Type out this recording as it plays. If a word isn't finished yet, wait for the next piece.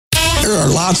There are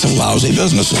lots of lousy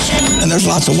businesses, and there's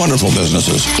lots of wonderful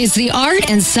businesses. It's the art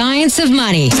and science of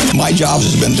money. My job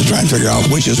has been to try and figure out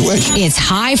which is which. It's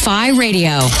Hi-Fi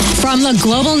Radio from the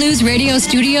Global News Radio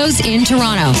studios in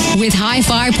Toronto with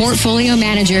Hi-Fi portfolio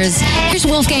managers. Here's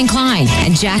Wolfgang Klein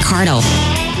and Jack Hartle.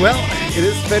 Well, it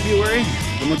is February.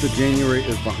 The month of January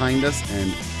is behind us,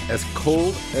 and as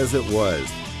cold as it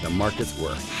was, the markets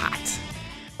were hot.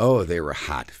 Oh, they were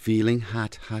hot. Feeling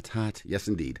hot, hot, hot. Yes,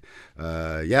 indeed.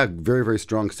 Very, very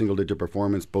strong single-digit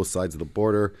performance, both sides of the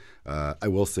border. I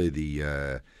will say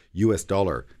the U.S.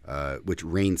 dollar, which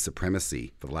reigned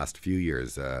supremacy for the last few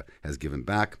years, has given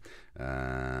back.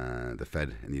 The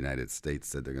Fed in the United States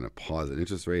said they're going to pause an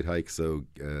interest rate hike. So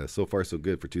far, so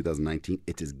good for 2019.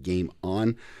 It is game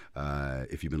on.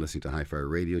 If you've been listening to Hi-Fi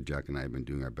Radio, Jack and I have been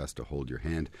doing our best to hold your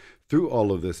hand through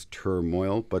all of this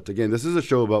turmoil. But again, this is a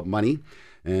show about money.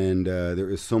 And there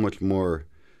is so much more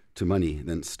to money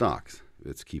than stocks.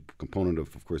 It's a key component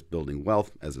of course, building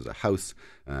wealth, as is a house,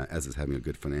 as is having a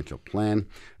good financial plan.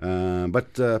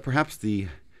 But perhaps the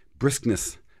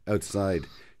briskness outside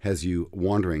has you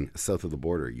wandering south of the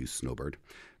border, you snowbird.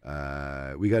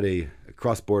 We got a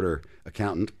cross-border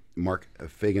accountant, Mark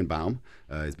Feigenbaum.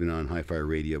 He's been on Hi-Fi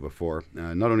Radio before.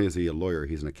 Not only is he a lawyer,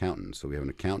 he's an accountant. So we have an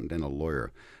accountant and a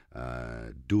lawyer.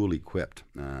 Dual equipped.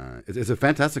 It's a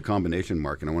fantastic combination,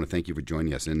 Mark, and I want to thank you for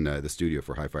joining us in the studio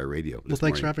for Hi-Fi Radio. Well,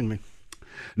 thanks for having me.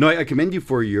 No, I commend you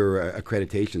for your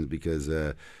accreditations because,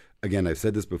 again, I've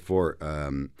said this before,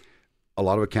 a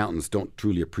lot of accountants don't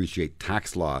truly appreciate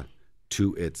tax law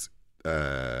to its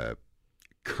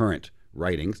current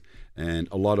writings, and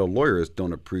a lot of lawyers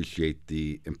don't appreciate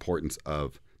the importance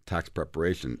of tax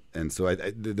preparation. And so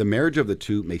the marriage of the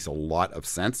two makes a lot of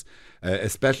sense,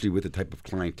 especially with the type of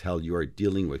clientele you are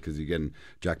dealing with. Because again,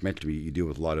 Jack mentioned to me, you deal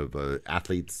with a lot of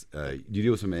athletes. Do you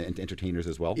deal with some entertainers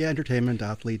as well? Yeah, entertainment,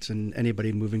 athletes, and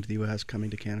anybody moving to the U.S., coming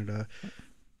to Canada,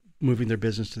 moving their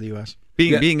business to the U.S.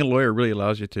 Being a lawyer really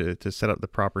allows you to set up the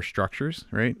proper structures,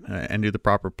 right, and do the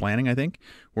proper planning, I think.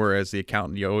 Whereas the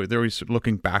accountant, they're always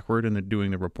looking backward and they're doing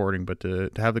the reporting, but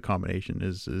to have the combination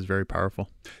is very powerful.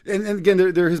 And again,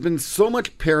 there has been so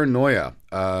much paranoia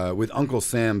with Uncle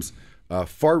Sam's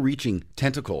far-reaching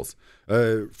tentacles,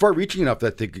 far-reaching enough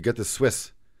that they could get the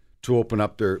Swiss to open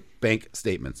up their bank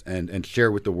statements and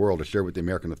share with the world, or share with the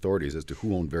American authorities as to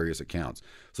who owned various accounts.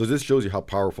 So this shows you how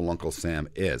powerful Uncle Sam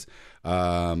is.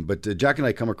 But Jack and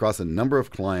I come across a number of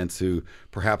clients who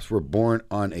perhaps were born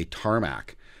on a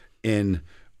tarmac in,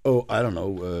 I don't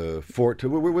know, Fort.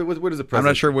 What is it? I'm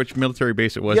not sure which military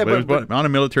base it was, but it was on a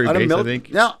military base, I think.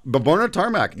 Yeah, but born on a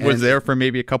tarmac. Was there for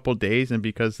maybe a couple of days, and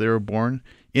because they were born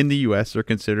in the U.S., they're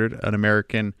considered an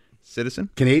American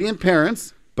citizen. Canadian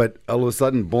parents, but all of a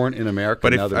sudden born in America.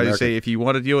 But if you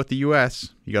want to deal with the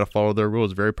U.S., you got to follow their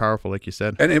rules. Very powerful, like you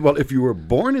said. And well, if you were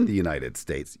born in the United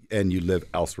States and you live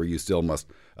elsewhere, you still must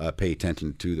pay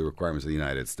attention to the requirements of the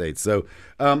United States. So,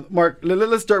 Mark,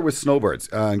 let's start with snowbirds.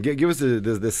 Give us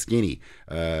this skinny.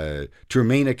 To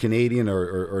remain a Canadian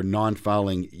or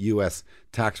non-filing U.S.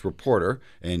 tax reporter,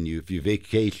 and if you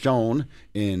vacation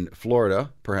in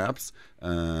Florida, perhaps,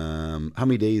 how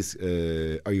many days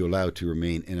are you allowed to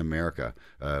remain in America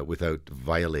without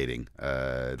violating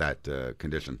that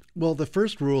condition? Well, the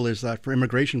first rule is that for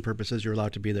immigration purposes, you're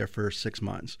allowed to be there for 6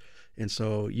 months. And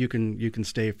so you can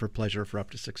stay for pleasure for up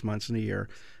to 6 months in a year.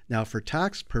 Now, for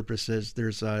tax purposes,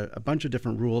 there's a bunch of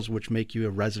different rules which make you a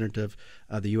resident of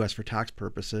the U.S. for tax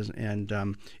purposes.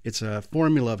 And it's a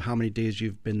formula of how many days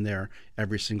you've been there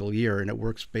every single year. And it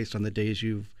works based on the days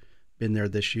you've been there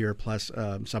this year, plus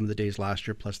some of the days last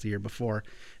year, plus the year before.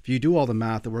 If you do all the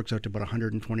math, it works out to about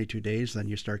 122 days. Then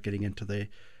you start getting into the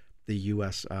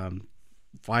U.S.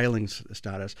 Filings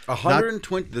status.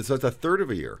 120, so that's a third of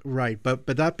a year. Right. But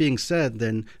that being said,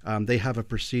 then they have a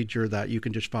procedure that you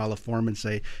can just file a form and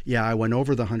say, yeah, I went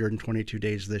over the 122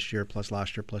 days this year, plus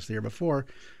last year, plus the year before,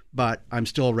 but I'm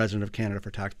still a resident of Canada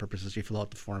for tax purposes. You fill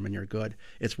out the form and you're good.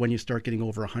 It's when you start getting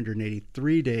over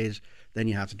 183 days, then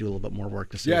you have to do a little bit more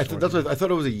work to see. Yeah, that's what I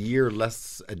thought. It was a year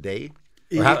less a day.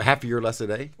 Or half a year less a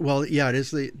day? Well, yeah, it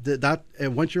is that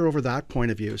once you're over that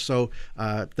point of view. So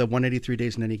the 183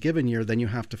 days in any given year, then you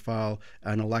have to file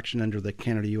an election under the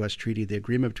Canada-U.S. Treaty, the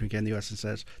agreement between Canada and the U.S. and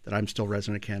says that I'm still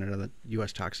resident of Canada, that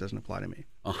U.S. tax doesn't apply to me.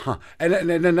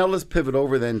 And now let's pivot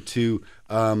over then to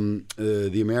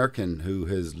the American who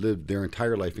has lived their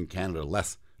entire life in Canada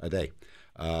less a day.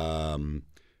 Are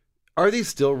they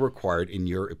still required, in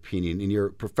your opinion, in your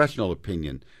professional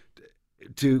opinion,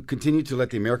 to continue to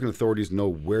let the American authorities know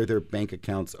where their bank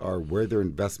accounts are, where their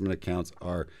investment accounts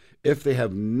are, if they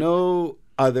have no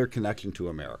other connection to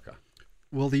America?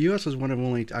 Well, the U.S. is one of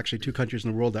only actually 2 countries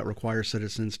in the world that require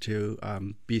citizens to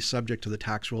be subject to the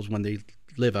tax rules when they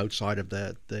live outside of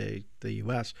the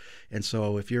U.S. And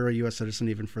so if you're a U.S. citizen,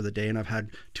 even for the day, and I've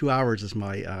had 2 hours is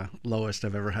my lowest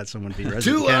I've ever had someone be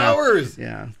resident. 2 hours?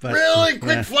 Yeah. Really?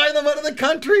 Quick, fly them out of the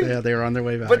country? Yeah, they were on their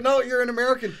way back. But no, you're an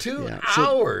American. 2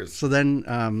 hours. So then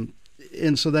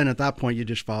at that point you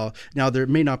just file. Now there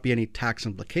may not be any tax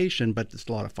implication, but there's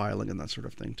a lot of filing and that sort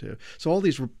of thing too. So all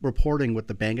these reporting with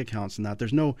the bank accounts and that,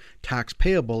 there's no tax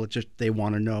payable. It's just they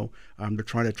want to know. They're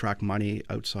trying to track money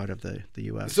outside of the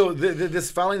U.S. So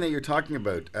this filing that you're talking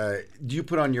about, do you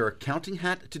put on your accounting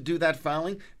hat to do that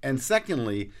filing? And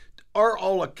secondly, are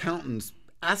all accountants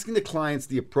asking the clients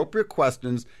the appropriate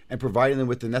questions and providing them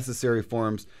with the necessary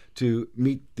forms to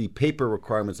meet the paper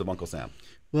requirements of Uncle Sam?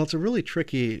 Well, it's a really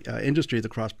tricky industry, the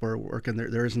cross-border work, and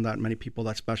there isn't that many people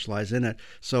that specialize in it.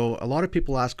 So a lot of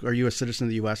people ask, are you a citizen of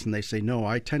the U.S.? And they say, no.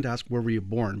 I tend to ask, where were you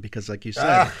born? Because like you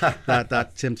said,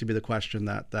 that seems to be the question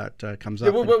that comes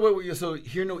up. Wait. So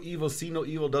hear no evil, see no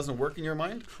evil doesn't work in your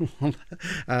mind? I'm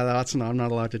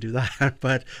not allowed to do that.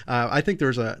 But I think there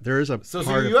is a So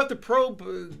you have to probe...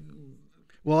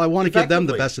 Well, I want to give them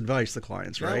the best advice, the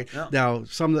clients, right? Yeah. Now,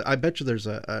 I bet you there's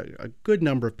a good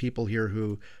number of people here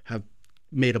who have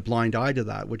made a blind eye to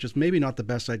that, which is maybe not the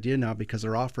best idea now because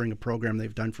they're offering a program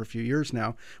they've done for a few years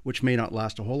now, which may not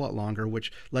last a whole lot longer,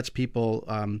 which lets people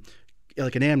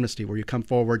like an amnesty where you come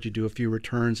forward, you do a few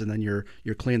returns, and then you're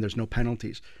clean. There's no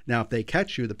penalties. Now, if they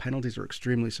catch you, the penalties are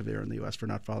extremely severe in the U.S. for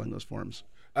not filing those forms.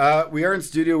 We are in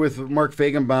studio with Mark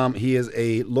Feigenbaum. He is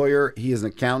a lawyer, he is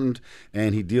an accountant,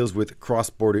 and he deals with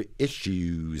cross-border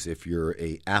issues. If you're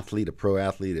an athlete, a pro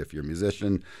athlete, if you're a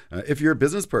musician, if you're a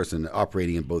business person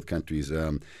operating in both countries,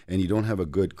 and you don't have a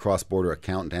good cross-border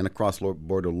accountant and a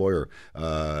cross-border lawyer,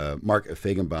 Mark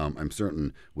Feigenbaum, I'm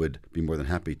certain, would be more than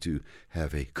happy to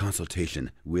have a consultation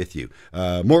with you.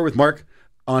 More with Mark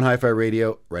on Hi-Fi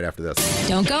Radio right after this.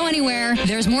 Don't go anywhere.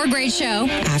 There's more great show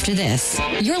after this.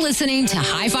 You're listening to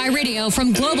Hi-Fi Radio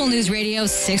from Global News Radio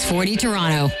 640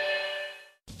 Toronto.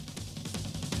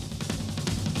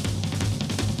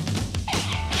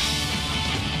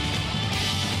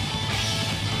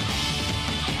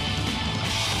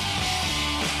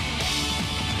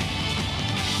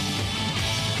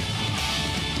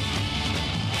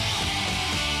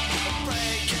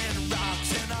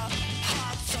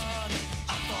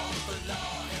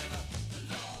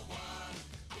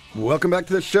 Welcome back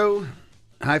to the show.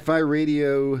 Hi-Fi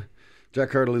Radio,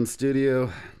 Jack Hartle in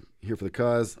studio, here for the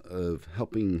cause of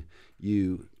helping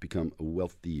you become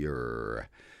wealthier,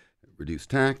 reduce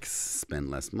tax, spend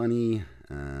less money,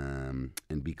 and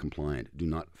be compliant. Do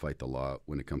not fight the law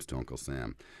when it comes to Uncle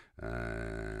Sam.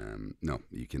 No,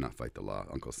 you cannot fight the law.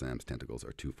 Uncle Sam's tentacles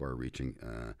are too far-reaching.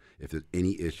 If there's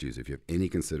any issues, if you have any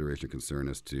concern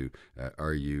as to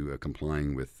are you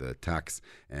complying with tax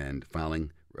and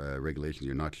filing regulations,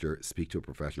 you're not sure, speak to a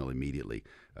professional immediately.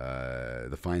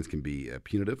 The fines can be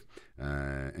punitive.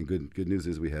 And good news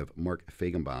is we have Mark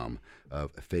Feigenbaum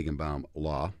of Feigenbaum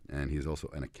Law, and he's also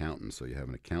an accountant. So you have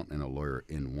an accountant and a lawyer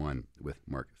in one with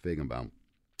Mark Feigenbaum.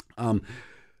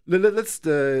 Let's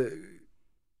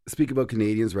speak about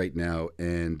Canadians right now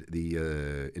and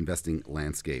the investing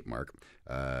landscape, Mark.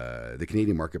 The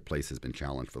Canadian marketplace has been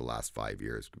challenged for the last 5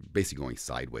 years, basically going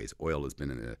sideways. Oil has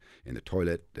been in the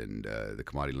toilet, and the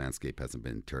commodity landscape hasn't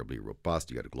been terribly robust.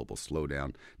 You got a global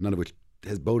slowdown, none of which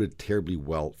has boded terribly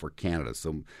well for Canada.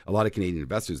 So a lot of Canadian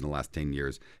investors in the last 10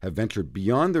 years have ventured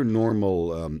beyond their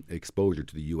normal exposure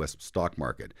to the U.S. stock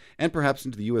market and perhaps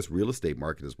into the U.S. real estate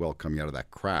market as well, coming out of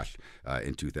that crash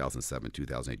in 2007,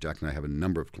 2008. Jack and I have a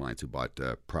number of clients who bought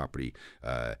property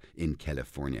in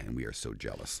California, and we are so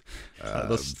jealous.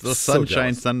 Those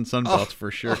sunshine sunbelts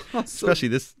for sure, especially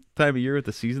this time of year with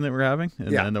the season that we're having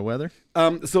and the weather.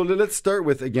 So let's start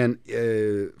with, again,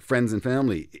 friends and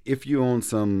family. If you own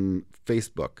some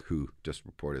Facebook, who just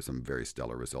reported some very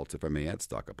stellar results, if I may add,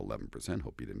 stock up 11%.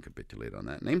 Hope you didn't capitulate on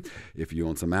that name. If you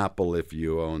own some Apple, if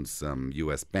you own some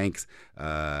U.S. banks,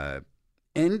 and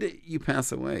you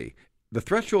pass away, the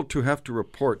threshold to have to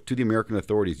report to the American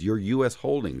authorities your U.S.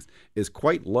 holdings is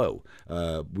quite low.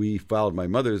 We filed my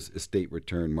mother's estate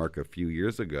return, Mark, a few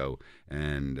years ago,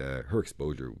 and her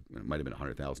exposure might have been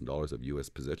 $100,000 of U.S.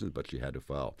 positions, but she had to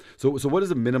file. So what is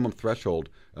the minimum threshold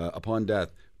upon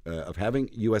death of having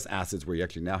U.S. assets where you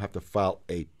actually now have to file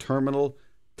a terminal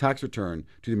tax return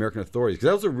to the American authorities? Because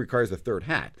that also requires a third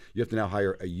hat. You have to now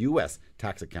hire a U.S.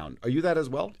 tax accountant. Are you that as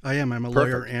well? I am. I'm a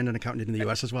lawyer and an accountant in the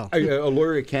U.S. as well. A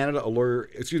lawyer in Canada,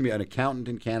 an accountant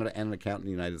in Canada and an accountant in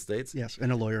the United States? Yes,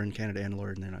 and a lawyer in Canada and a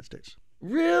lawyer in the United States.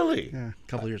 Really? Yeah, a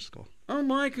couple of years ago. Oh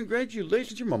my,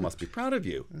 congratulations. Your mom must be proud of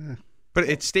you. But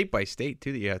it's state by state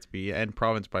too that you have to be, and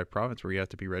province by province where you have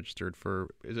to be registered for.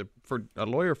 Is it for a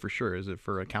lawyer for sure? Is it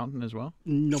for accountant as well?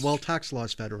 No, well, tax law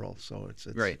is federal, so it's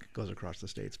right. It goes across the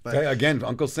states. But again,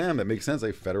 Uncle Sam, that makes sense.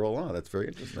 Like federal law, that's very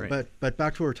interesting. Right. But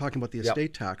back to what we were talking about, the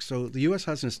estate tax. So the U.S.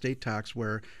 has an estate tax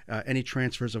where any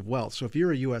transfers of wealth. So if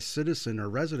you're a U.S. citizen or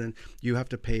resident, you have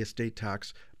to pay estate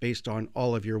tax based on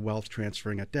all of your wealth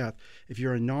transferring at death. If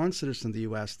you're a non-citizen of the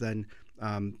U.S., then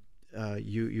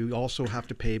you also have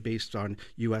to pay based on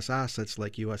U.S. assets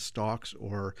like U.S. stocks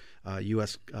or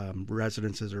U.S.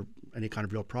 Residences or any kind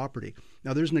of real property.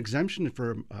 Now, there's an exemption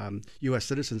for U.S.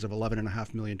 citizens of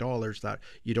 $11.5 million that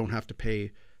you don't have to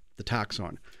pay the tax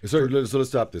on. So let's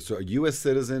stop this. So a U.S.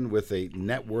 citizen with a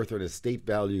net worth or an estate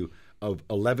value of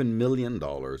 $11 million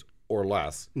or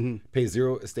less pays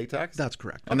zero estate tax? That's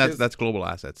correct. And that's global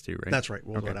assets too, right? That's right,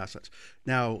 worldwide assets.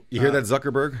 Now, you hear that,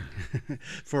 Zuckerberg? The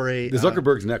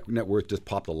Zuckerberg's net worth just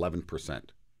popped 11%.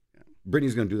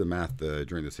 Brittany's going to do the math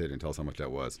during this hit and tell us how much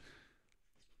that was.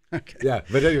 Okay. Yeah,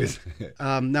 but anyways.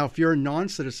 Now, if you're a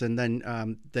non-citizen,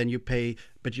 then you pay,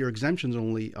 but your exemption's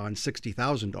only on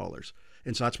 $60,000,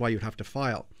 and so that's why you'd have to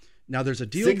file. Now, there's a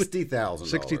deal. $60,000.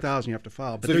 $60,000 you have to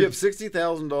file. But so if you have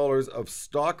 $60,000 of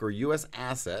stock or U.S.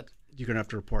 asset, you're going to have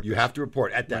to report. You have to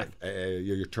report at death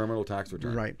your terminal tax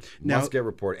return. Right. Must get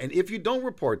reported. And if you don't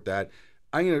report that,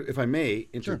 I'm going to, if I may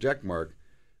interject, Mark,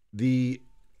 the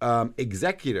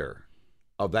executor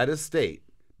of that estate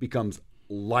becomes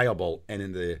liable and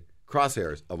in the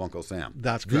crosshairs of Uncle Sam.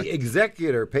 That's correct. The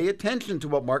executor, pay attention to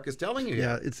what Mark is telling you here.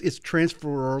 Yeah, it's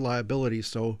transferor liability.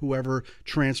 So whoever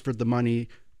transferred the money,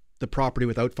 the property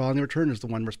without filing the return is the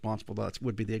one responsible. That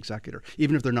would be the executor,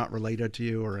 even if they're not related to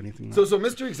you or anything. So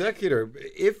Mr. Executor,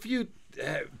 if you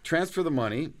transfer the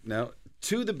money now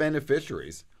to the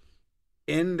beneficiaries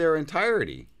in their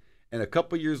entirety, and a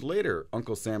couple years later,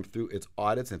 Uncle Sam, through its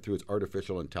audits and through its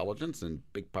artificial intelligence and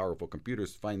big powerful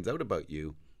computers, finds out about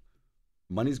you,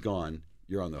 money's gone.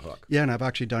 You're on the hook. Yeah, and I've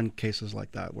actually done cases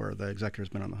like that where the executor's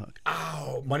been on the hook.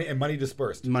 Oh, money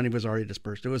dispersed. Money was already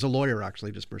dispersed. It was a lawyer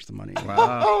actually dispersed the money.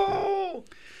 Wow.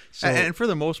 So, and for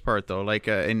the most part, though, like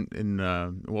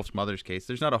in Wolf's mother's case,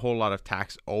 there's not a whole lot of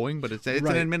tax owing, but it's an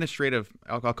administrative.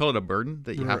 I'll call it a burden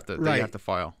that you have to that you have to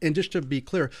file. And just to be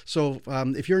clear, so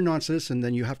if you're a non-citizen,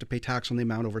 then you have to pay tax on the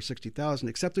amount over $60,000.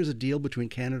 Except there's a deal between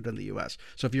Canada and the U.S.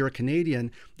 So if you're a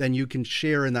Canadian, then you can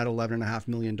share in that $11.5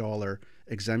 million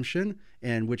exemption,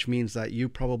 and which means that you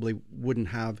probably wouldn't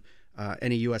have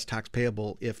any U.S. tax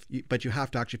payable but you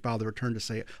have to actually file the return to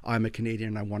say, I'm a Canadian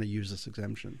and I want to use this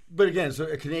exemption. But again, so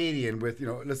a Canadian with,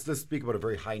 let's speak about a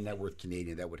very high net worth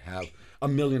Canadian that would have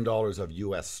 $1 million of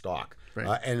U.S. stock,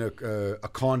 right. And a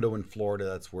condo in Florida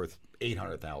that's worth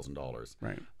 $800,000.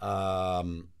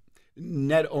 Right.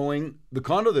 Net owing, the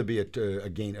condo, there'd be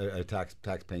a tax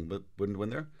paying, but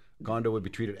wouldn't there? Condo would be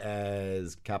treated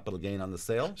as capital gain on the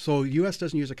sale? So U.S.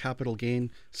 doesn't use a capital gain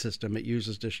system. It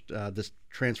uses this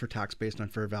transfer tax based on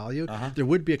fair value. There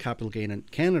would be a capital gain in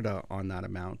Canada on that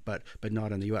amount, but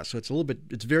not in the U.S. So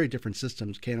it's very different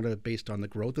systems. Canada based on the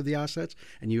growth of the assets,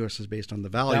 and U.S. is based on the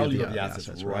value of the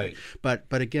assets. Right. But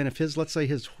again, if let's say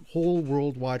his whole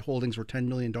worldwide holdings were $10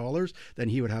 million, then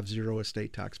he would have zero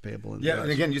estate tax payable in the US.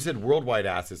 And again, you said worldwide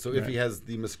assets. So if he has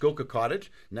the Muskoka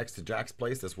cottage next to Jack's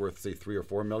place that's worth, say, $3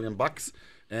 or $4 million,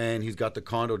 and he's got the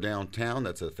condo downtown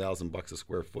that's $1,000 a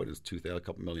square foot, is a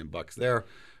couple $1 million there.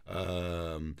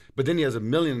 But then he has $1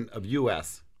 million of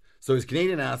U.S. So his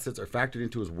Canadian assets are factored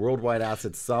into his worldwide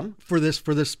assets sum. For this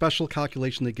special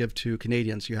calculation they give to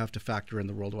Canadians, you have to factor in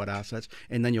the worldwide assets,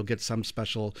 and then you'll get some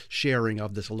special sharing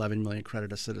of this $11 million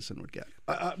credit a citizen would get.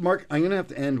 Mark, I'm going to have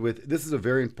to end with, this is a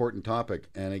very important topic.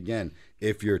 And again,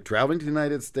 if you're traveling to the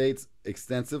United States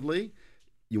extensively,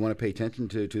 you want to pay attention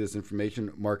to this information.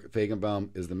 Mark Feigenbaum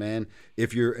is the man.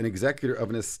 If you're an executor of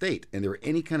an estate and there are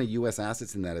any kind of U.S.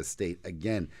 assets in that estate,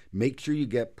 again, make sure you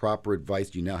get proper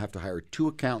advice. You now have to hire 2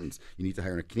 accountants. You need to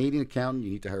hire a Canadian accountant. You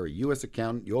need to hire a U.S.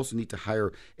 accountant. You also need to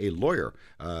hire a lawyer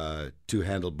to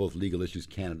handle both legal issues,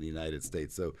 Canada and the United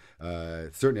States. So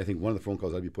certainly I think one of the phone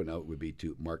calls I'd be putting out would be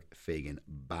to Mark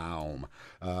Feigenbaum.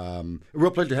 A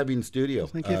real pleasure having you in the studio.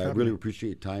 Thank you. I really appreciate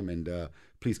your time, and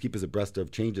please keep us abreast of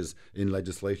changes in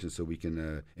legislation so we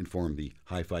can inform the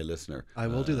hi-fi listener. I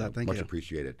will do that. Thank you. Much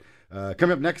appreciated.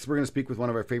 Coming up next, we're going to speak with one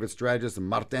of our favorite strategists,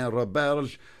 Martin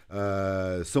Roberge.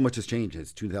 So much has changed.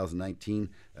 It's 2019.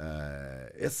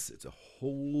 It's a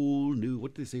whole new,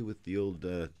 what do they say with the old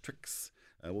tricks?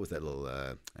 What was that little,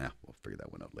 we'll figure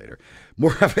that one out later.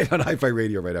 More of it on Hi-Fi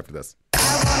Radio right after this.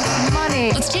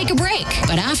 Money. Let's take a break.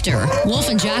 But after, Wolf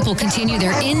and Jack will continue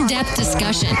their in-depth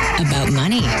discussion about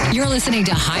money. You're listening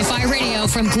to Hi-Fi Radio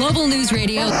from Global News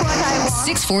Radio,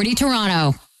 640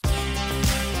 Toronto.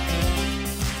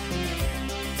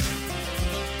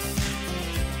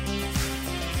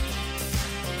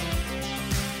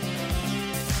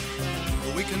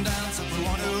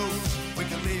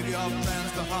 your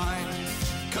friends behind.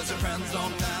 Cause your friends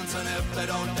don't dance, and if they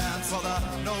don't dance, well,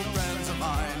 they're no friends of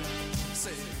mine. See,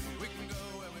 we can go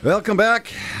where we Welcome back,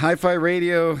 Hi-Fi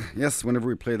Radio. Yes, whenever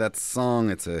we play that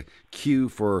song, it's a cue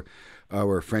for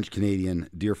our French-Canadian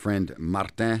dear friend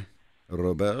Martin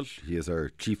Roberge. He is our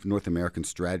Chief North American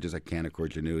Strategist at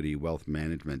Canaccord Genuity Wealth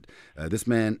Management. This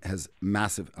man has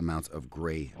massive amounts of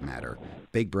gray matter,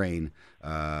 big brain,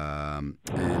 and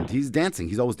he's dancing.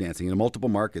 He's always dancing in multiple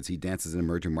markets. He dances in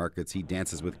emerging markets. He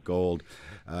dances with gold.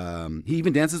 He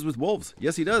even dances with wolves.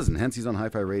 Yes, he does, and hence he's on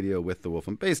Hi-Fi Radio with the Wolf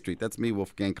on Bay Street. That's me,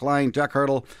 Wolfgang Klein. Jack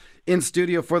Hartle in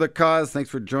studio for the cause. Thanks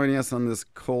for joining us on this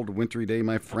cold, wintry day,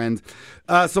 my friend.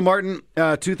 So, Martin,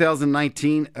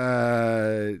 2019,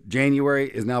 January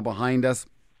is now behind us.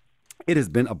 It has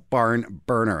been a barn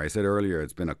burner. I said earlier,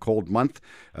 it's been a cold month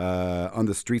on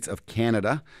the streets of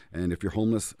Canada. And if you're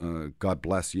homeless, God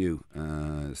bless you.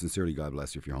 Sincerely, God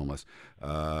bless you if you're homeless.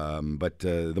 But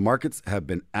the markets have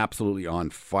been absolutely on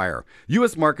fire.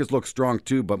 U.S. markets look strong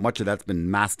too, but much of that's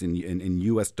been masked in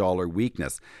U.S. dollar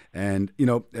weakness. And, you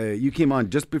know, you came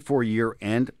on just before year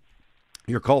end.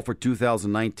 Your call for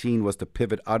 2019 was to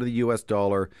pivot out of the U.S.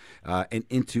 dollar and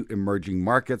into emerging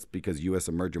markets because U.S.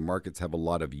 emerging markets have a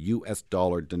lot of U.S.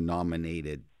 dollar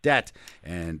denominated debt.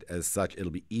 And as such,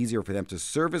 it'll be easier for them to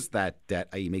service that debt,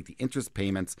 i.e. make the interest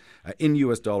payments in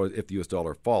U.S. dollars if the U.S.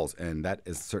 dollar falls. And that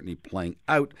is certainly playing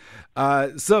out.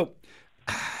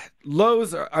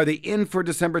 Lows, are they in for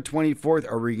December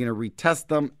 24th? Are we going to retest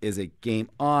them? Is it game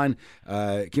on?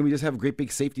 Can we just have a great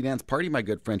big safety dance party, my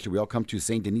good friend? Should we all come to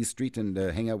St. Denis Street and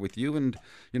hang out with you and,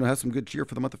 you know, have some good cheer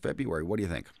for the month of February? What do you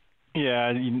think?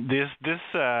 Yeah,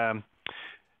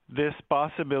 this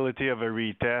possibility of a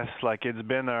retest, like it's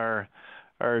been our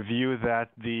view that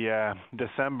the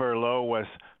December low was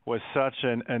such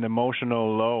an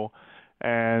emotional low,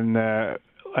 and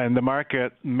the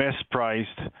market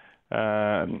mispriced.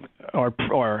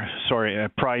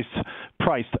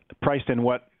 Priced in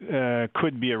what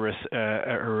could be a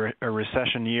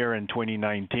recession year in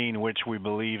 2019, which we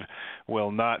believe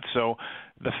will not. So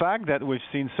the fact that we've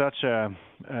seen such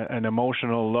an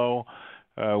emotional low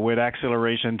with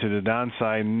acceleration to the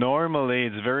downside, normally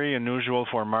it's very unusual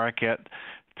for market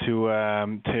to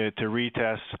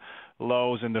retest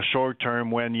lows in the short term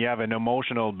when you have an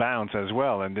emotional bounce as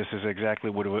well, and this is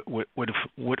exactly what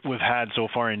we've had so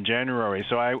far in January.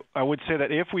 So I would say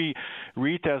that if we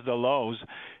retest the lows,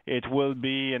 it will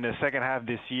be in the second half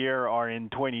this year or in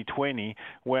 2020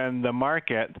 when the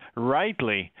market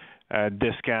rightly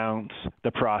discounts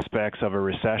the prospects of a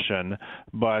recession.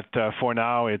 But for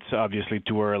now, it's obviously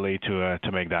too early to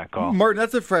make that call. Martin,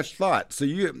 that's a fresh thought. So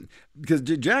because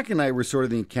Jack and I were sort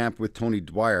of in camp with Tony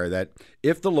Dwyer that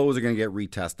if the lows are going to get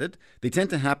retested, they tend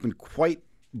to happen quite,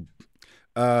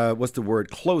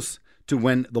 close to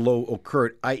when the low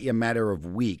occurred, i.e. a matter of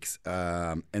weeks,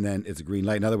 and then it's a green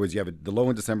light. In other words, you have the low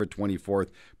on December 24th,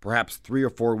 perhaps 3 or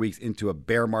 4 weeks into a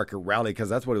bear market rally, because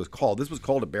that's what it was called. This was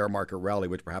called a bear market rally,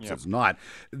 which perhaps it's not.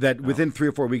 That within 3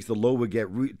 or 4 weeks, the low would get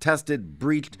tested,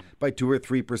 breached by 2 or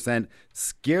 3%,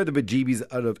 scare the bejeebies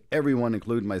out of everyone,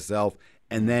 including myself,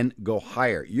 and then go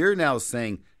higher. You're now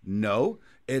saying, no,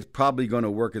 it's probably going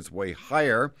to work its way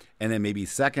higher, and then maybe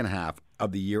second half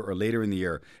of the year or later in the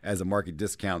year as the market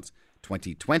discounts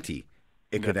 2020,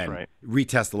 it could then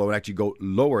retest the low and actually go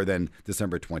lower than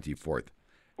December 24th.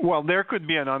 Well, there could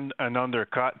be an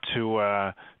undercut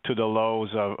to the lows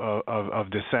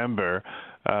of December,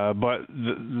 but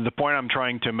the point I'm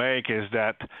trying to make is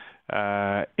that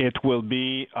it will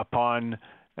be upon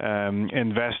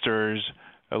investors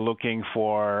looking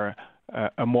for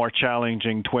a more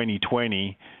challenging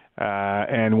 2020,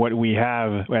 and what we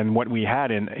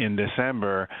had in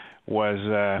December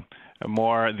was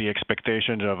more the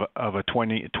expectations of a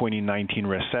 2019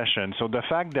 recession. So the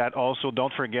fact that also,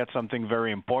 don't forget something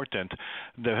very important,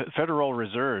 the Federal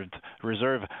Reserve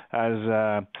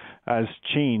has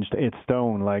changed its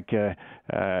tone. Like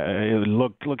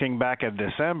looking back at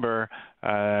December,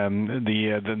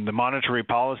 the monetary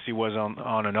policy was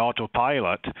on an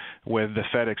autopilot, with the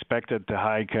Fed expected to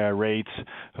hike rates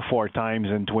 4 times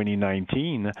in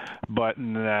 2019. But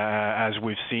as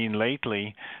we've seen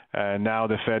lately, now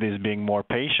the Fed is being more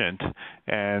patient,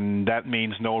 and that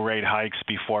means no rate hikes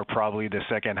before probably the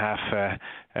second half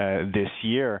this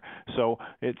year. So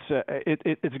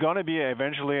it's going to be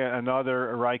eventually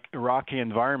another rocky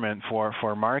environment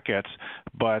for markets,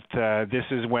 but this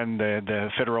is when the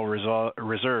Federal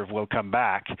Reserve will come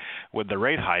back with the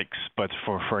rate hikes. But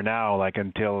for now, like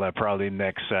until probably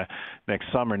next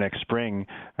summer, next spring,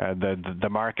 the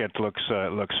market looks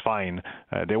fine.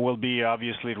 There will be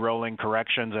obviously rolling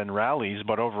corrections and rallies,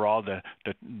 but overall while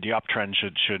the uptrend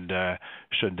should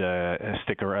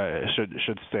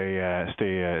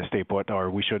stay put, or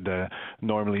we should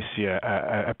normally see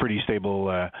a pretty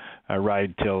stable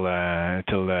ride till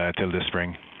the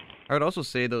spring. I would also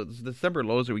say those December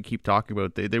lows that we keep talking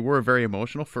about, they were very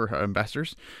emotional for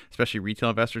investors, especially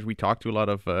retail investors. We talked to a lot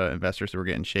of investors that were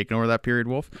getting shaken over that period,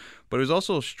 Wolf. But it was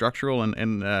also structural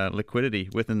and liquidity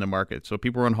within the market. So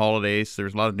people were on holidays. There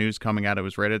was a lot of news coming out. It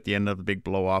was right at the end of the big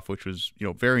blow-off, which was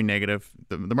very negative.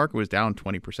 The market was down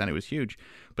 20%. It was huge.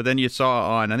 But then you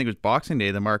saw on, I think it was Boxing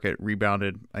Day, the market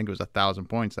rebounded. I think it was 1,000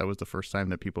 points. That was the first time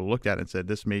that people looked at it and said,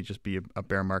 this may just be a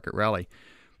bear market rally.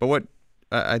 But what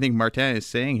I think Martin is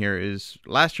saying here is,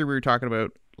 last year we were talking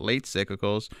about late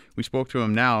cyclicals. We spoke to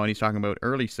him now, and he's talking about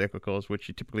early cyclicals, which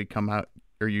you typically come out,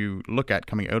 or you look at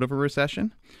coming out of a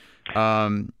recession.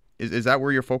 Is that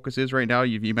where your focus is right now?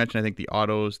 You mentioned, I think, the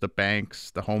autos, the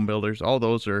banks, the home builders, all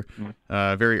those are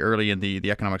very early in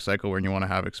the economic cycle when you want to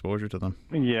have exposure to them.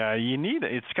 Yeah,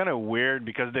 it's kind of weird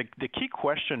because the key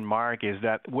question mark is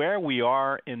that where we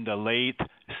are in the late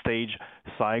stage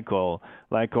cycle,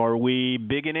 like are we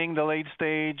beginning the late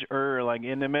stage or like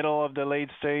in the middle of the late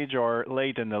stage or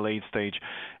late in the late stage?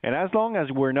 And as long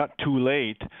as we're not too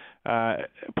late,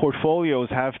 portfolios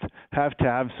have to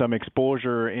have some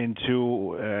exposure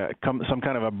into some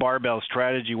kind of a barbell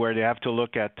strategy where they have to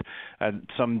look at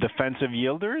some defensive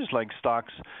yielders like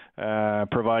stocks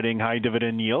providing high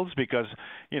dividend yields, because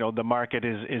the market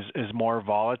is more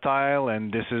volatile,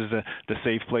 and this is the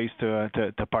safe place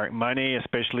to park money,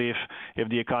 especially if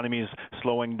the economy is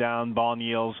slowing down. Bond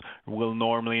yields will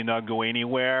normally not go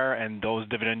anywhere, and those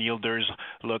dividend yielders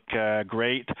look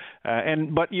great.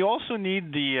 But you also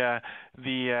need the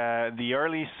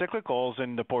early cyclicals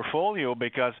in the portfolio,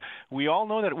 because we all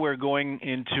know that we're going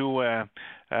into a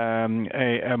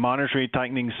monetary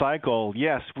tightening cycle.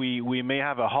 Yes, we may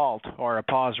have a halt or a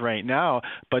pause right now,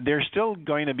 but there's still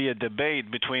going to be a debate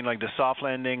between like the soft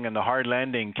landing and the hard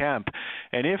landing camp.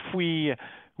 And if we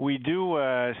do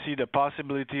see the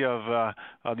possibility of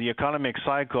the economic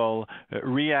cycle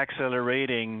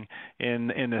reaccelerating in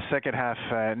the second half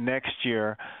this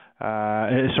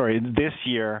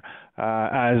year,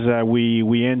 as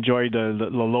we enjoy the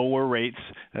lower rates,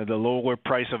 the lower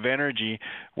price of energy.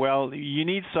 Well, you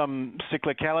need some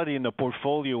cyclicality in the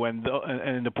portfolio and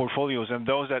in the portfolios, and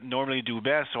those that normally do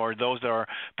best are those that are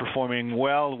performing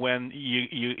well when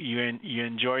you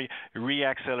enjoy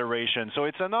reacceleration. So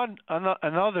it's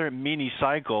another mini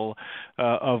cycle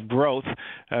of growth,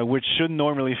 which should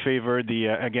normally favor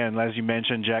again, as you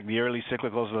mentioned, Jack, the early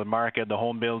cyclicals of the market, the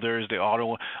home builders, the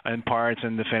auto and parts,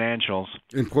 and the financials.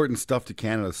 Important stuff to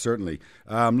Canada, certainly.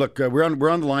 Look, we're on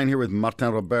the line here with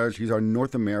Martin Roberge. He's our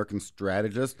North American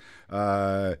strategist.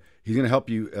 He's going to help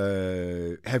you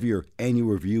have your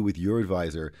annual review with your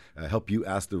advisor, help you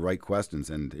ask the right questions.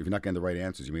 And if you're not getting the right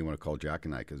answers, you may want to call Jack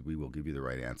and I, because we will give you the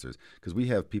right answers. Because we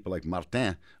have people like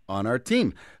Martin on our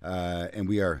team. And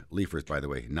we are Leafers, by the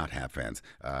way, not Habs fans.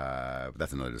 But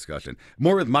that's another discussion.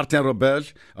 More with Martin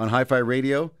Roberge on Hi-Fi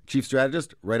Radio, Chief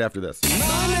Strategist, right after this.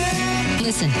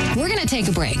 Listen, we're going to take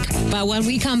a break. But when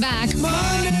we come back,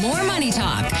 more Money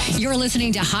Talk. You're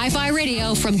listening to Hi-Fi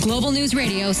Radio from Global News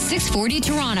Radio, 640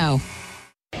 Toronto.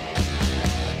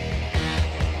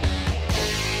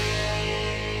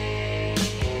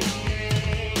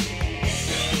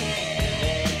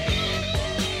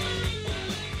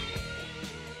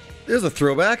 There's a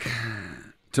throwback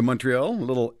to Montreal, a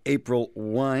little April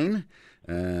wine.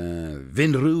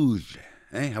 Vin Rouge.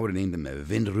 I would have named them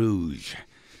Vin Rouge.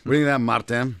 What do you think of that,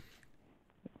 Martin?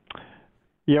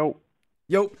 Yo,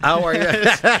 how are you?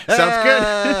 Sounds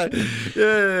good.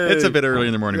 It's a bit early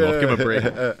in the morning, Wolf. Give him a break.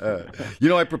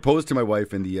 I proposed to my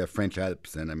wife in the French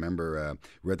Alps, and I remember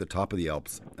we're at the top of the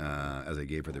Alps as I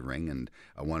gave her the ring, and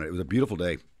it was a beautiful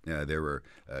day. There were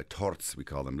tortes, we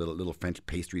call them, little French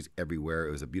pastries everywhere.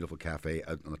 It was a beautiful cafe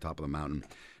out on the top of the mountain,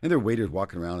 and there were waiters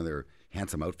walking around in their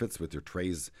handsome outfits with their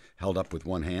trays held up with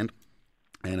one hand.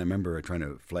 And I remember trying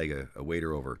to flag a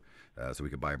waiter over so we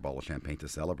could buy a bottle of champagne to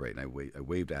celebrate. And I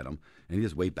waved at him, and he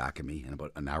just waved back at me. And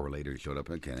about an hour later, he showed up,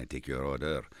 and, "Can I take your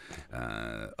order?"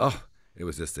 It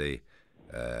was just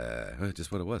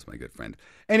just what it was, my good friend.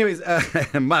 Anyways,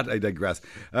 Matt, I digress.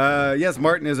 Yes,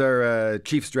 Martin is our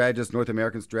chief strategist, North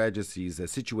American strategist. He's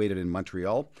situated in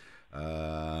Montreal.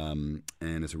 And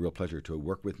it's a real pleasure to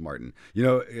work with Martin.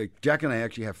 Jack and I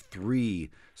actually have 3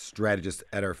 strategists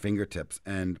at our fingertips,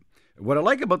 and what I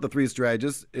like about the 3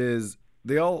 strategists is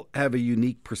they all have a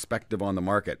unique perspective on the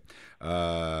market.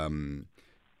 Brian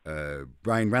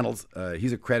Reynolds,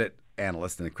 he's a credit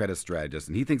analyst and a credit strategist,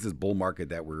 and he thinks this bull market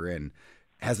that we're in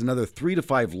has another 3 to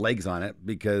 5 legs on it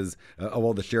because of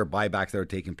all the share buybacks that are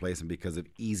taking place and because of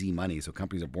easy money. So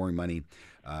companies are borrowing money,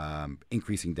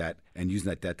 increasing debt, and using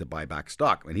that debt to buy back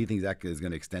stock. And he thinks that is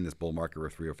going to extend this bull market over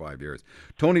 3 or 5 years.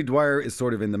 Tony Dwyer is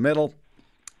sort of in the middle.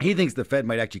 He thinks the Fed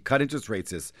might actually cut interest rates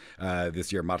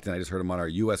this year. Martin, I just heard him on our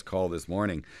U.S. call this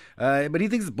morning. But he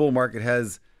thinks the bull market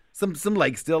has some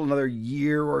legs still, another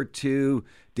year or two,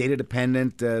 data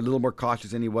dependent, a little more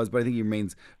cautious than he was, but I think he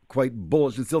remains quite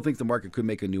bullish and still thinks the market could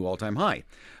make a new all-time high.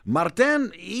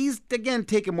 Martin, he's, again,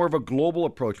 taken more of a global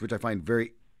approach, which I find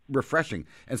very refreshing.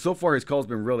 And so far, his call's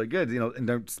been really good. And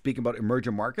they're speaking about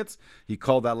emerging markets. He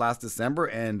called that last December,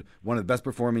 and one of the best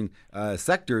performing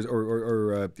sectors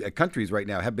or countries right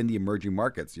now have been the emerging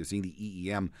markets. You're seeing the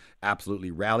EEM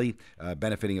absolutely rally,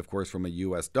 benefiting, of course, from a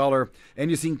U.S. dollar. And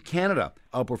you're seeing Canada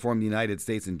outperform the United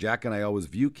States. And Jack and I always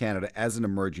view Canada as an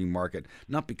emerging market,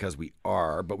 not because we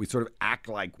are, but we sort of act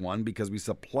like one because we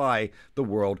supply the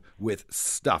world with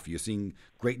stuff. You're seeing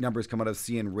great numbers come out of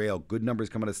CN Rail, good numbers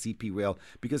come out of CP Rail,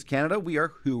 because Canada, we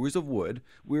are hewers of wood,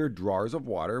 we're drawers of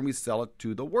water, and we sell it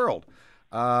to the world.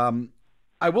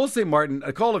 I will say, Martin,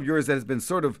 a call of yours that has been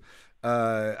sort of,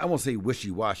 I won't say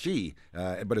wishy-washy,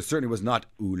 but it certainly was not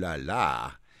ooh la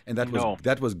la. And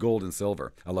that was gold and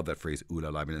silver. I love that phrase, ooh la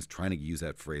la. I've been trying to use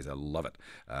that phrase. I love it.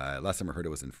 Last time I heard it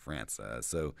was in France.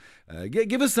 So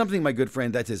give us something, my good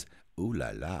friend, that is ooh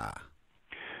la la.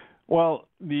 Well,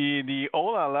 the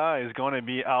ooh la la is going to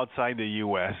be outside the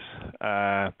U.S.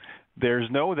 There's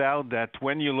no doubt that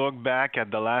when you look back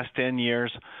at the last 10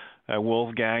 years,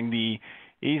 Wolfgang, the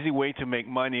easy way to make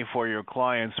money for your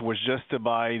clients was just to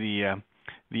buy the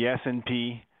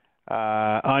S&P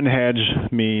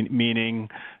unhedged, meaning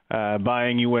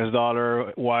buying U.S.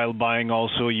 dollar while buying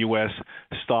also U.S.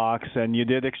 stocks, and you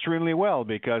did extremely well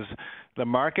because the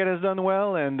market has done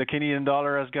well and the Canadian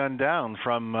dollar has gone down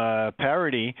from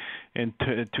parity in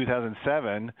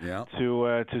 2007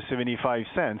 to 75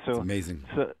 cents. So it's amazing.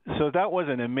 So that was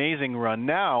an amazing run.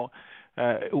 Now,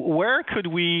 where could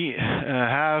we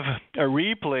have a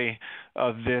replay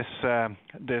of this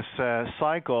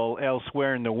cycle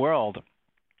elsewhere in the world?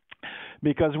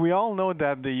 Because we all know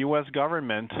that the U.S.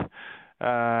 government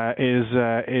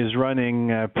is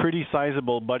running pretty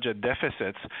sizable budget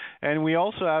deficits, and we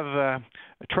also have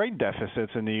trade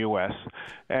deficits in the U.S.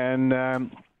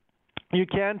 And you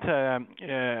can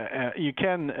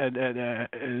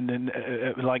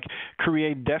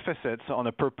create deficits on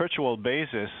a perpetual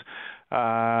basis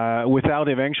without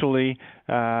eventually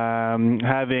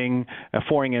having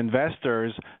foreign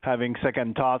investors having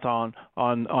second thought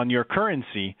on your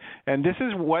currency. And this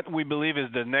is what we believe is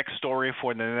the next story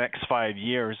for the next 5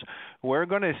 years. We're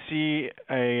going to see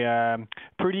a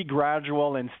pretty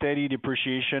gradual and steady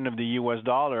depreciation of the U.S.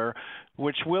 dollar,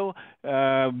 which will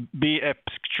be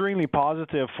extremely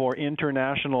positive for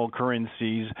international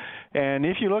currencies. And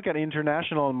if you look at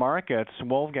international markets,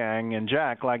 Wolfgang and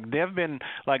Jack, they've been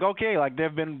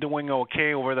doing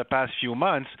okay over the past few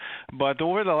months, but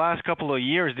over the last couple of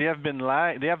years, they have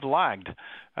lagged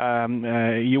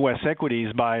U.S.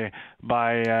 equities by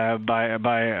a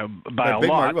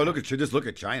lot. Well, just look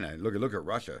at China. Look at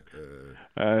Russia.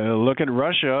 Look at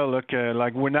Russia.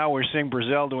 We're seeing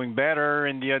Brazil doing better,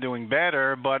 India doing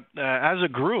better, but as a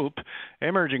group,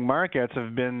 emerging markets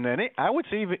have been, and I would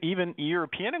say even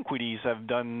European equities have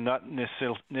done not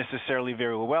necessarily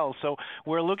very well. So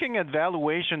we're looking at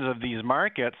valuations of these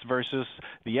markets versus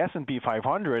the S&P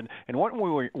 500, and what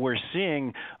we're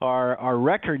seeing are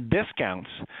record discounts.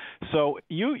 So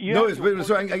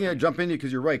so I'm going to jump in here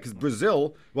because you're right. Because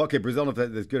Brazil, Brazil, I don't know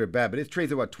if that's good or bad, but it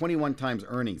trades at about 21 times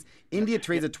earnings. India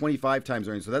trades at 25 times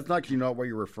earnings, so that's actually not what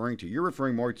you're referring to. You're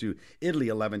referring more to Italy,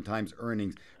 11 times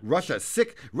earnings. Russia's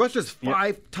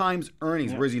 5 times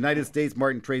earnings, whereas the United States,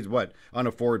 Martin, trades what on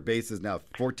a forward basis now,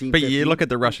 14. But 15? you look at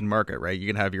the Russian market, right? You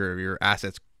can have your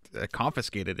assets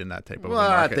confiscated in that type of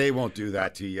market. They won't do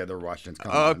that to you, the Russians.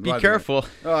 Be careful.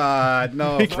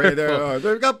 No,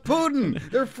 they've got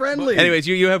Putin. They're friendly. Anyways,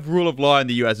 you have rule of law in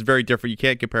the U.S. It's very different. You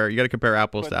can't compare. You got to compare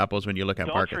apples to apples when you look at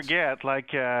markets. Don't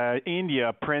forget,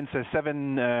 India prints a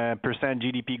 7%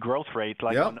 GDP growth rate,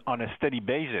 on a steady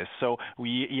basis. So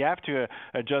you have to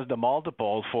adjust the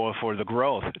multiple for the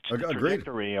growth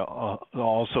trajectory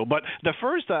also. But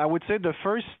I would say the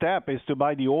first step is to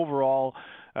buy the overall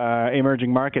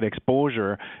emerging market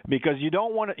exposure, because you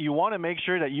want to make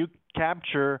sure that you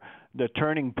capture the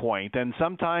turning point. And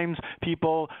sometimes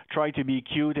people try to be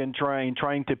cute and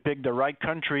trying to pick the right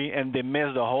country, and they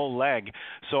miss the whole leg.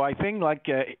 So I think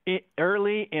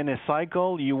early in a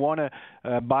cycle, you want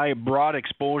to buy broad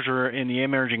exposure in the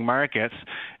emerging markets,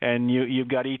 and you've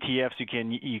got ETFs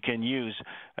you can use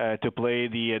to play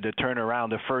the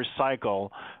turnaround, the first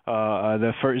cycle,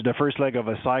 the first leg of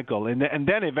a cycle, and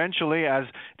then eventually, as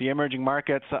the emerging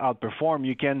markets outperform,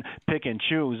 you can pick and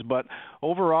choose. But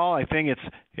overall, I think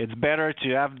it's better to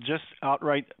have just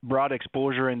outright broad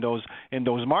exposure in those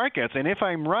markets. And if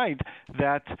I'm right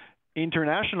that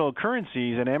international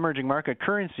currencies and emerging market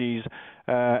currencies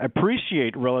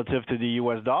appreciate relative to the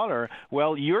U.S. dollar,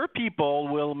 well, your people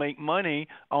will make money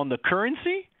on the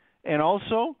currency and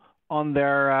also on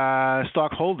their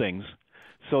stock holdings.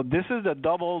 So this is a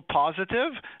double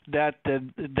positive that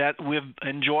we've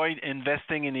enjoyed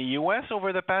investing in the U.S.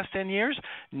 over the past 10 years.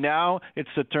 Now it's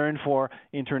the turn for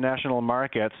international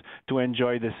markets to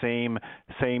enjoy the same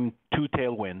two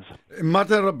tailwinds.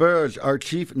 Martin Roberge, our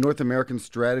chief North American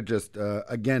strategist,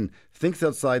 again, thinks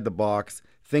outside the box,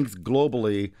 thinks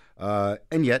globally,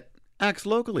 and yet acts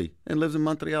locally and lives in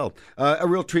Montreal. A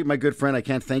real treat, my good friend. I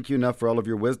can't thank you enough for all of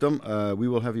your wisdom. We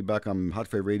will have you back on Hot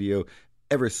Fire Radio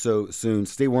ever so soon.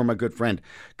 Stay warm, my good friend.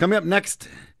 Coming up next,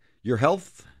 your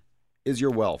health is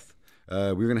your wealth.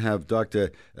 We're going to have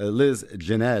Dr. Liz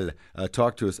Janelle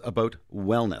talk to us about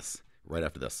wellness right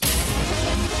after this.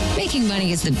 Making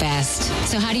money is the best.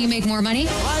 So how do you make more money?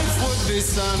 Life would be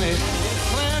sunny,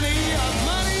 plenty of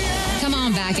money. Come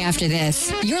on back after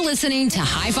this. You're listening to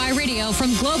Hi-Fi Radio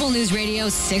from Global News Radio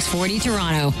 640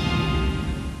 Toronto.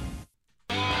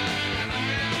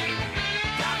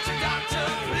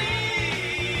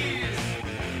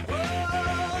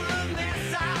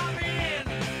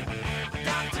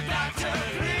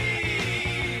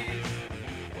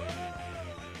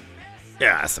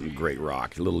 Yeah, some great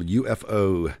rock. A little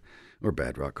UFO, or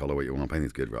bad rock, call it what you want. I think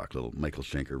it's good rock. Little Michael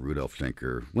Schenker, Rudolph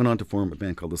Schenker, went on to form a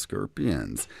band called the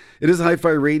Scorpions. It is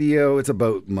Hi-Fi Radio. It's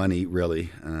about money,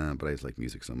 really, but I just like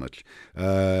music so much.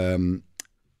 I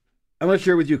want to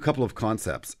share with you a couple of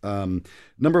concepts.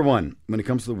 Number one, when it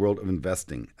comes to the world of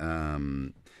investing,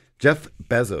 Jeff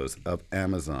Bezos of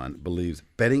Amazon believes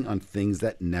betting on things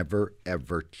that never,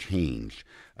 ever change.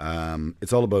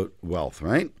 It's all about wealth,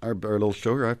 right? Our little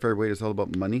show here, Hi-Fi Radio, is all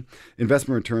about money.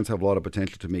 Investment returns have a lot of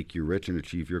potential to make you rich and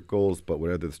achieve your goals, but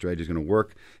whether the strategy is going to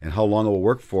work and how long it will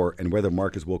work for and whether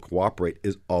markets will cooperate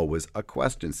is always a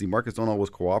question. See, markets don't always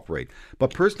cooperate.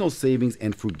 But personal savings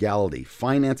and frugality,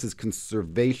 finances,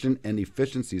 conservation, and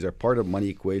efficiencies are part of money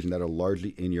equation that are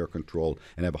largely in your control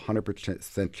and have a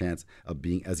 100% chance of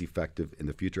being as effective in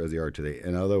the future as they are today.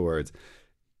 In other words,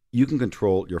 you can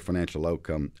control your financial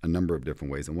outcome a number of different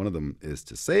ways. And one of them is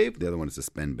to save. The other one is to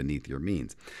spend beneath your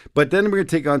means. But then we're going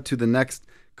to take on to the next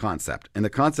concept. And the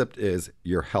concept is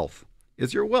your health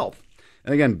is your wealth.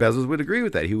 And again, Bezos would agree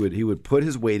with that. He would put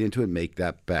his weight into it and make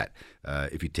that bet.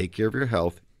 If you take care of your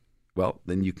health, well,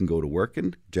 then you can go to work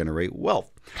and generate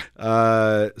wealth.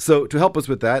 So to help us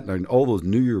with that and all those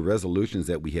New Year resolutions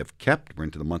that we have kept, we're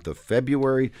into the month of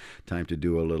February. Time to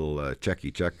do a little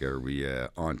checky check. Are we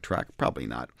on track? Probably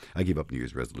not. I give up New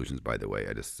Year's resolutions, by the way.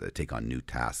 I just take on new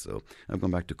tasks. So I'm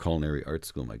going back to culinary art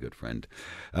school, my good friend.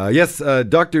 Yes,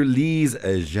 Dr. Lise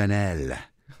Janelle,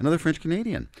 another French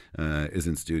Canadian, is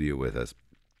in studio with us.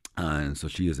 And so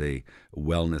she is a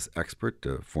wellness expert,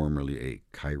 formerly a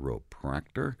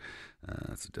chiropractor.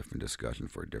 That's a different discussion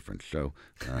for a different show.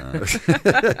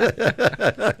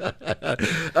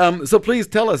 So please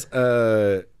tell us,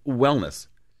 wellness.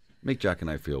 Make Jack and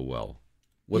I feel well.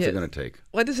 What's it going to take?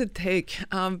 What does it take?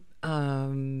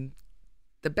 The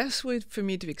best way for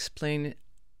me to explain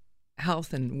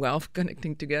health and wealth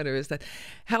connecting together is that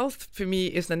health, for me,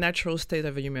 is the natural state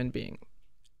of a human being.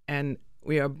 And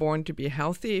we are born to be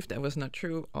healthy. If that was not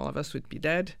true, all of us would be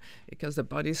dead because the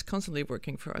body is constantly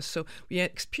working for us. So we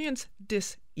experience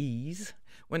dis-ease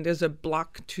when there's a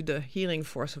block to the healing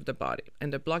force of the body.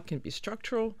 And the block can be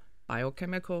structural,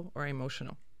 biochemical, or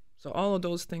emotional. So all of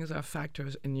those things are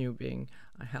factors in you being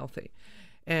healthy.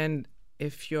 And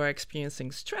if you're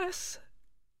experiencing stress,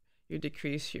 you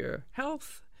decrease your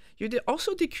health. You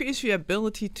also decrease your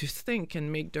ability to think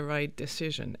and make the right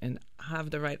decision and have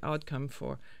the right outcome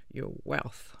for your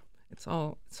wealth. It's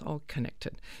all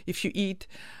connected. If you eat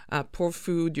poor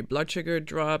food, your blood sugar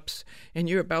drops, and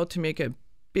you're about to make a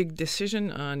big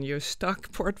decision on your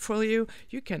stock portfolio,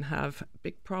 you can have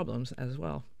big problems as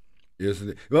well. Yes.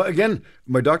 Well, again,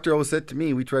 my doctor always said to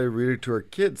me, we try to read it to our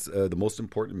kids, the most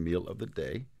important meal of the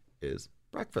day is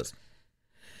breakfast.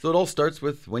 So it all starts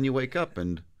with when you wake up,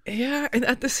 and Yeah, and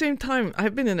at the same time,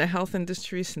 I've been in the health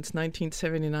industry since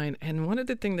 1979, and one of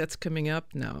the things that's coming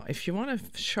up now, if you want a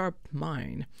sharp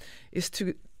mind, is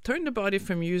to turn the body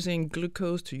from using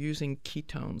glucose to using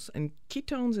ketones. And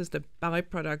ketones is the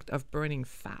byproduct of burning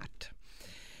fat.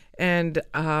 And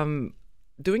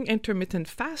doing intermittent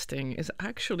fasting is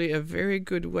actually a very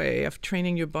good way of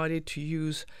training your body to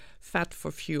use fat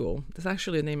for fuel. That's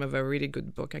actually the name of a really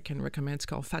good book I can recommend. It's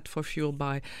called Fat for Fuel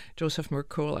by Joseph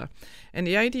Mercola. And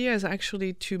the idea is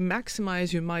actually to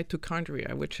maximize your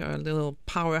mitochondria, which are a little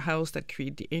powerhouse that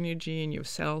create the energy in your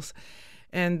cells.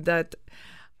 And that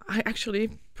I actually,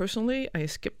 personally, I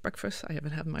skip breakfast. I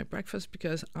haven't had my breakfast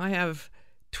because I have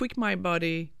tweaked my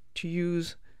body to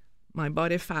use my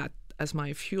body fat as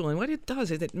my fuel. And what it does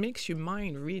is it makes your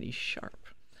mind really sharp.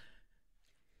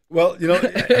 Well,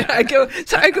 I go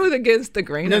against the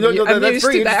grain. No, I'm that's used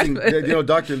very to that. interesting.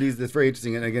 Dr. Lees, that's very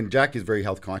interesting. And again, Jack is very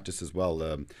health conscious as well,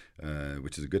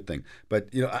 which is a good thing. But,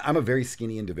 I'm a very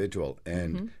skinny individual.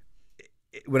 And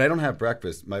when I don't have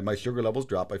breakfast, my sugar levels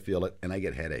drop, I feel it, and I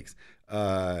get headaches.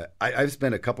 I've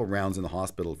spent a couple rounds in the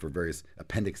hospital for various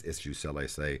appendix issues, shall I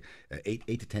say, 8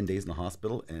 to 10 days in the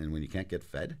hospital. And when you can't get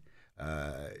fed,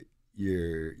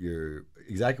 you're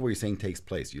exactly what you're saying takes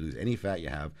place. You lose any fat you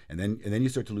have, and then you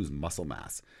start to lose muscle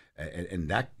mass, and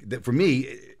that for me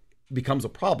it becomes a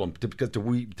problem because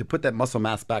to put that muscle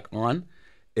mass back on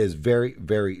is very,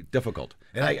 very difficult.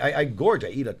 And I gorge. I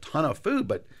eat a ton of food,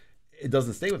 but it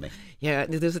doesn't stay with me. Yeah,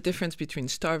 there's a difference between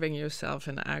starving yourself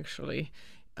and actually.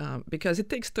 Because it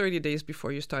takes 30 days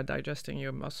before you start digesting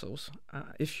your muscles.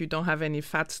 If you don't have any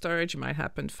fat storage, it might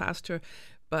happen faster.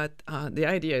 But the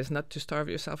idea is not to starve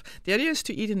yourself. The idea is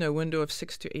to eat in a window of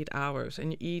 6 to 8 hours,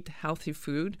 and you eat healthy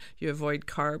food. You avoid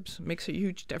carbs. It makes a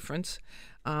huge difference.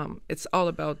 It's all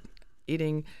about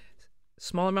eating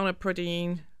small amount of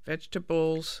protein,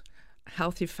 vegetables,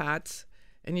 healthy fats.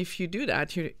 And if you do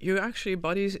that, your actually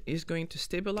body is going to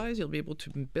stabilize. You'll be able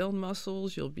to build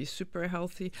muscles. You'll be super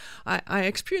healthy. I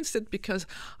experienced it because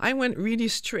I went really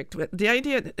strict.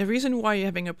 The reason why you're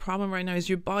having a problem right now is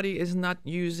your body is not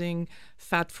using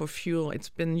fat for fuel. It's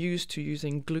been used to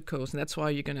using glucose, and that's why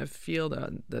you're going to feel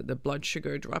the blood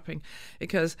sugar dropping.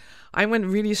 Because I went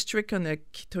really strict on the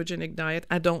ketogenic diet.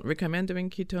 I don't recommend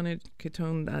doing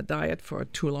ketone diet for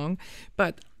too long,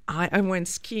 but I went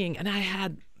skiing, and I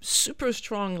had super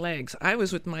strong legs. I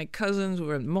was with my cousins. We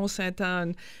were in Mont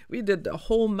Saint-Anne. We did the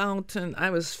whole mountain. I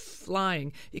was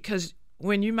flying because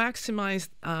when you maximize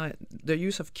the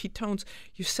use of ketones,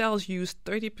 your cells use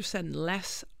 30%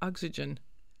 less oxygen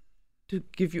to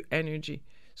give you energy.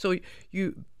 So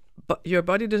your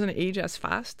body doesn't age as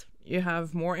fast. You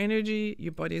have more energy.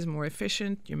 Your body is more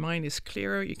efficient. Your mind is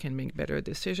clearer. You can make better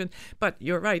decisions. But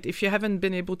you're right. If you haven't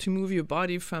been able to move your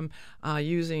body from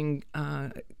using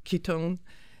ketone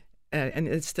and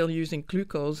it's still using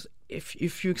glucose,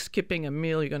 if you're skipping a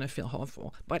meal, you're going to feel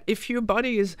awful. But if your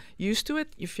body is used to it,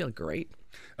 you feel great.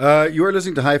 You are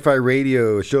listening to Hi-Fi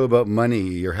Radio, a show about money.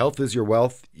 Your health is your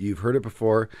wealth. You've heard it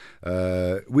before.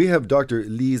 We have Dr.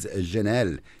 Lise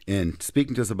Janelle in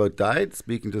speaking to us about diet,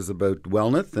 speaking to us about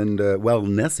wellness,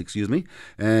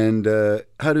 and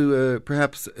how to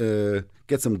perhaps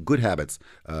get some good habits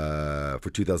for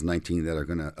 2019 that are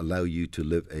going to allow you to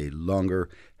live a longer,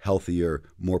 healthier,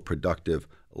 more productive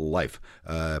life.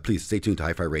 Please stay tuned to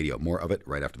Hi-Fi Radio. More of it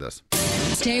right after this.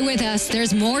 Stay with us.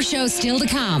 There's more shows still to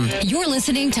come. You're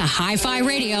listening to Hi-Fi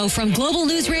Radio from Global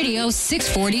News Radio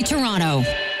 640 Toronto.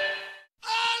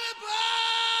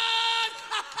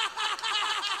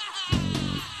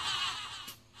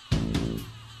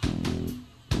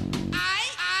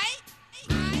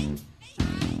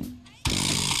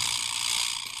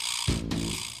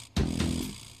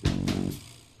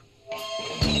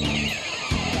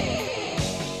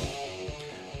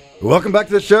 Welcome back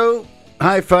to the show.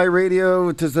 Hi-Fi Radio.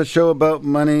 It is a show about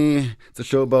money. It's a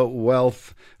show about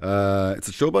wealth. It's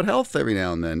a show about health every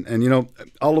now and then. And,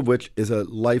 all of which is a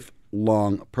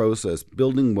lifelong process.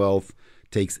 Building wealth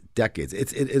takes decades.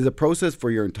 It is a process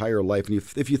for your entire life. And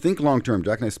if you think long-term,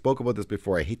 Jack and I spoke about this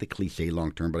before. I hate the cliche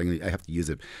long-term, but I have to use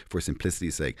it for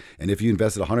simplicity's sake. And if you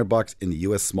invested $100 in the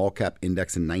U.S. small cap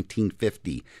index in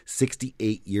 1950,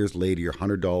 68 years later, your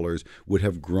 $100 would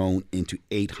have grown into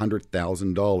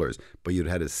 $800,000, but you'd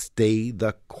had to stay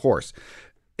the course.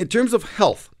 In terms of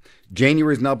health,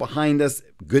 January is now behind us.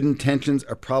 Good intentions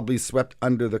are probably swept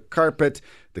under the carpet.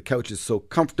 The couch is so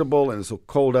comfortable and it's so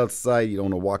cold outside, you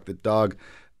don't want to walk the dog.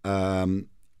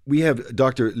 We have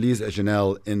Dr. Lise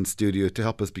Janelle in studio to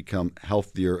help us become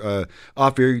healthier.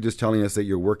 Off air, you're just telling us that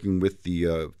you're working with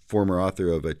the former author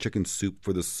of Chicken Soup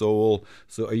for the Soul.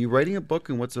 So are you writing a book,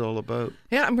 and what's it all about?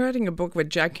 Yeah, I'm writing a book with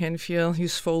Jack Canfield.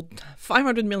 He's sold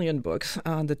 500 million books,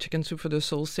 the Chicken Soup for the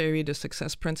Soul series, The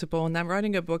Success Principle. And I'm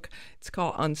writing a book, it's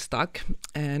called Unstuck.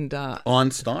 And On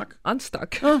Stock?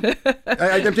 Unstuck. Oh.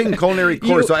 I'm taking culinary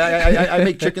course. So I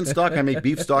make chicken stock, I make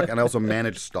beef stock, and I also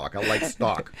manage stock. I like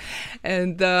stock.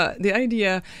 And the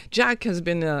idea, Jack has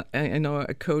been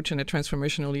a coach and a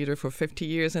transformational leader for 50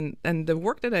 years. And the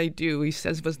work that I do, he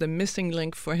says, was the missing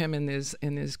link for him and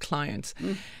his clients.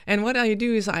 And what I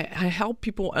do is I help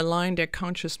people align their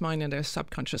conscious mind and their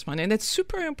subconscious mind. And it's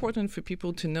super important for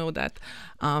people to know that,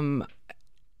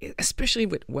 especially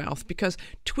with wealth, because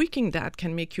tweaking that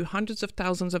can make you hundreds of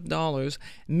thousands of dollars,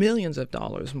 millions of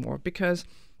dollars more. Because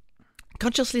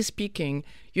consciously speaking,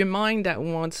 your mind that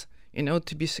wants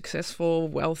to be successful,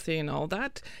 wealthy, and all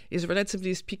that is,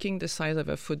 relatively speaking, the size of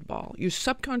a football. Your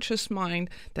subconscious mind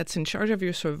that's in charge of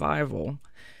your survival,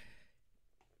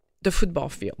 the football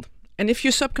field. And if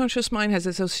your subconscious mind has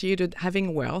associated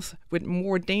having wealth with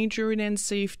more danger than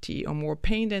safety or more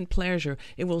pain than pleasure,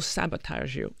 it will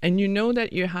sabotage you. And you know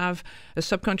that you have a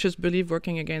subconscious belief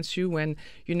working against you when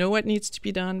you know what needs to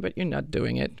be done, but you're not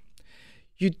doing it.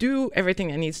 You do everything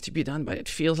that needs to be done, but it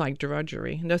feels like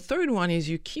drudgery. And the third one is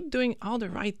you keep doing all the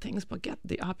right things, but get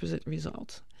the opposite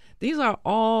results. These are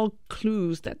all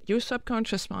clues that your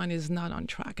subconscious mind is not on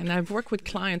track. And I've worked with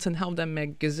clients and helped them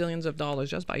make gazillions of dollars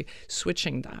just by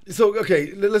switching that. So,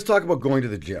 okay, let's talk about going to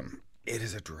the gym. It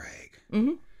is a drag.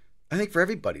 Mm-hmm. I think for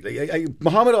everybody.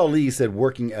 Muhammad Ali said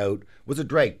working out was a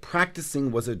drag.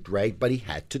 Practicing was a drag, but he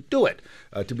had to do it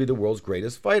to be the world's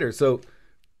greatest fighter. So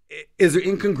is there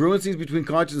incongruencies between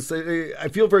conscious and I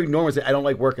feel very normal to say I don't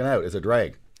like working out. It's a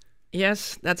drag.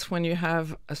 Yes, that's when you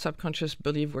have a subconscious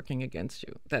belief working against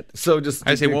you.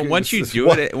 Once you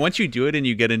do it and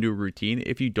you get into a routine,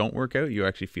 if you don't work out, you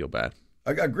actually feel bad.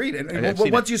 Agreed. And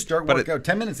once you start working out,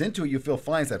 10 minutes into it, you feel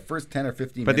fine. It's that first 10 or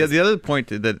 15 minutes. But the other point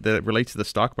that relates to the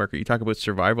stock market, you talk about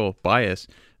survival bias.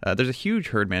 There's a huge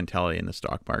herd mentality in the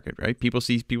stock market, right? People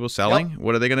see people selling. Yep.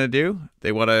 What are they going to do?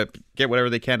 They want to get whatever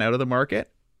they can out of the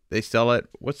market. They sell it.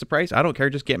 What's the price? I don't care.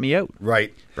 Just get me out.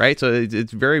 Right. So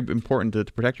it's very important to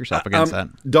protect yourself against that.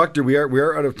 Doctor, we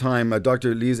are out of time.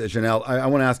 Dr. Lise Janelle, I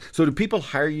want to ask, so do people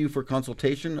hire you for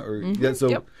consultation? Or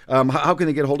Yep. How can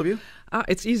they get a hold of you?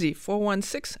 It's easy.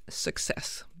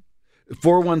 416-SUCCESS.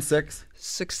 416?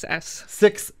 Success.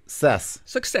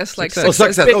 Success, like success.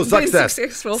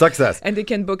 Success. Success. And they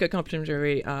can book a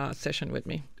complimentary session with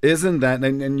me. Isn't that,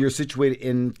 and you're situated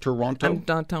in Toronto? I'm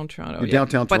downtown Toronto. You're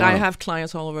downtown Toronto. But I have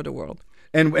clients all over the world.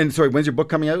 And sorry, when's your book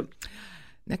coming out?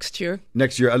 Next year.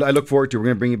 I look forward to it. We're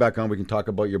going to bring you back on. We can talk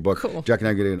about your book. Cool. Jack and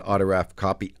I are getting an autographed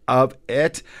copy of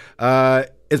it.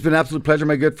 It's been an absolute pleasure,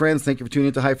 my good friends. Thank you for tuning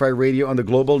into Hi-Fi Radio on the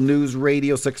Global News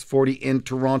Radio 640 in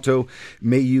Toronto.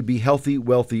 May you be healthy,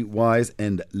 wealthy, wise,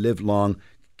 and live long.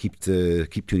 Keep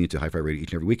tuning into Hi-Fi Radio each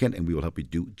and every weekend, and we will help you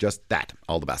do just that.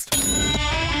 All the best.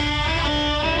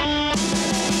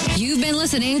 You've been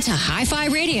listening to Hi-Fi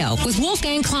Radio with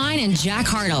Wolfgang Klein and Jack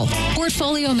Hartle,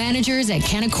 portfolio managers at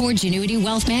Canaccord Genuity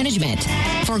Wealth Management.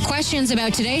 For questions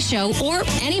about today's show or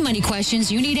any money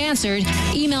questions you need answered,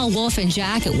 email Wolf and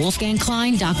Jack at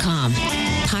wolfgangklein.com.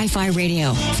 Hi-Fi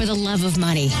Radio, for the love of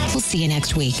money. We'll see you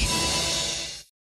next week.